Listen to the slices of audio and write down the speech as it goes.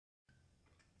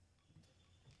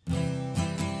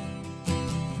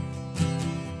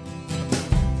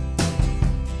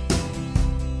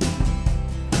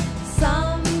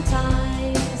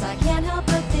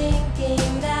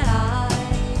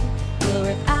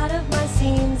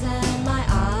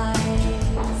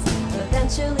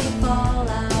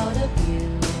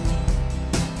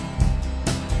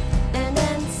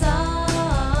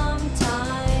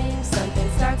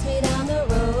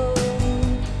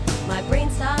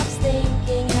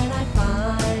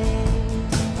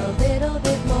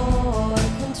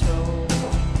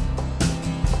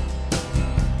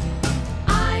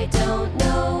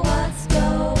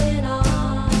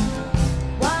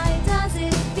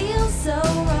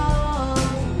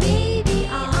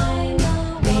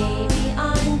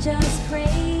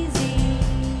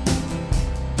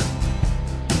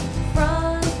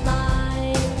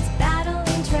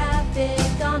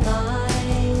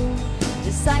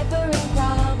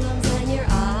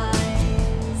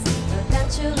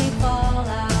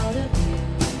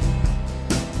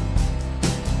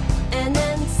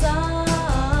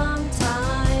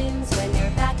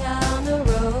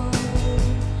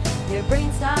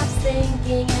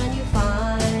thinking and you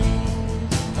find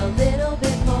a little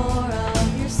bit more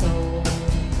of your soul.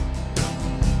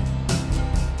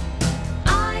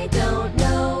 I don't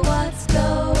know what's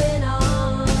going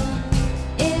on.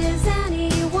 Is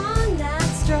anyone that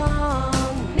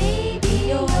strong? Maybe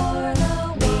you're the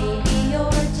one. Maybe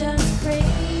you're just crazy.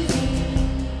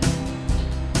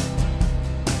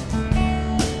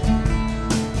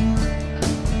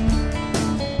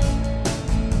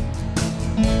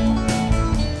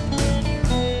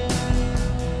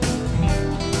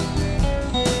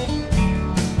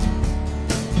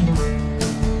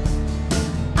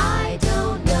 I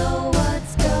don't know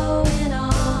what's going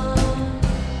on.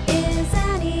 Is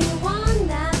anyone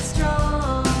that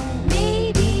strong?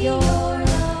 Maybe you're the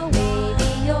one. Maybe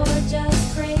you're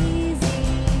just crazy.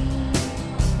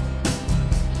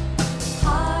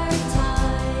 Hard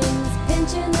times,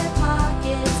 pinching their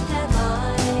pockets,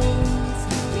 headlines,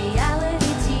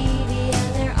 reality TV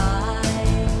and their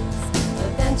eyes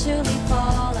eventually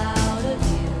fall out of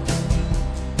view.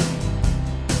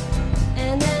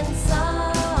 And then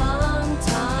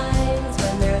sometimes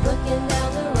when they're looking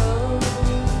down the road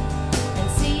and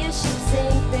see a ship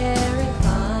sink, they're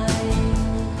inclined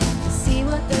to see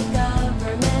what the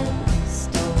government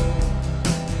stole.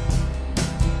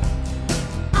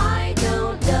 I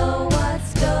don't know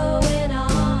what's going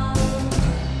on.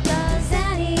 Does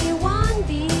anyone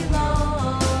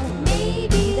belong?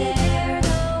 Maybe they're the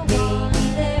one.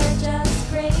 Maybe they're just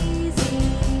crazy.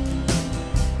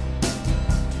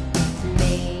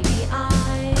 Maybe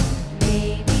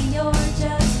you're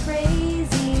just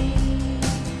crazy.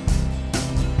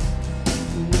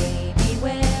 Maybe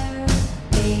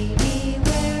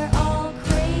we're all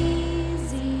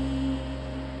crazy.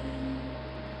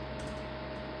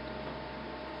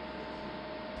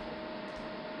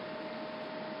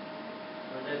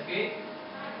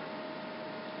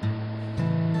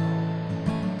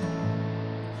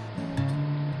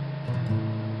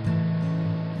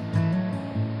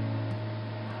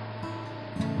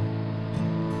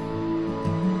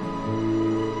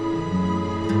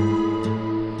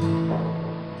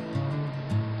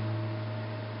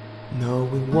 No,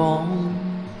 we won't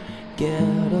get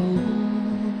older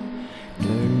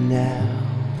now.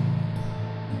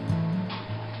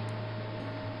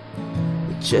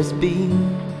 We'll just be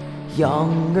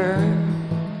younger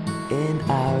in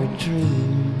our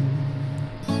dreams.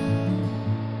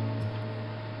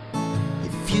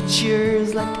 Your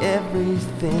future's like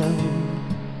everything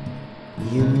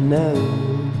you know.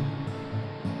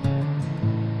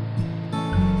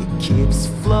 It keeps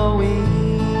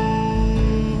flowing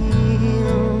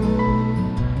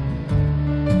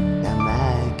down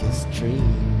like a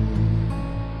stream.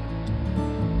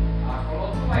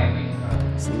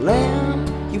 Slam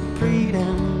you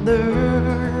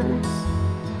pretenders,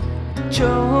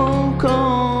 choke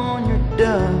on your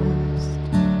dust,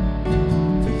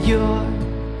 for you're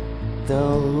the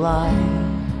light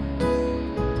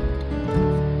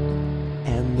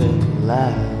and the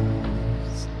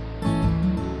last.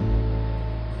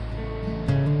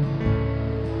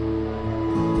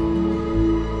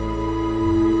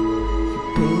 You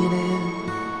painted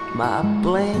my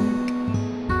blank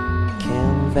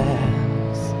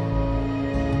canvas,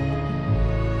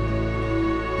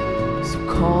 so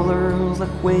colors like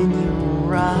when you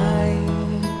write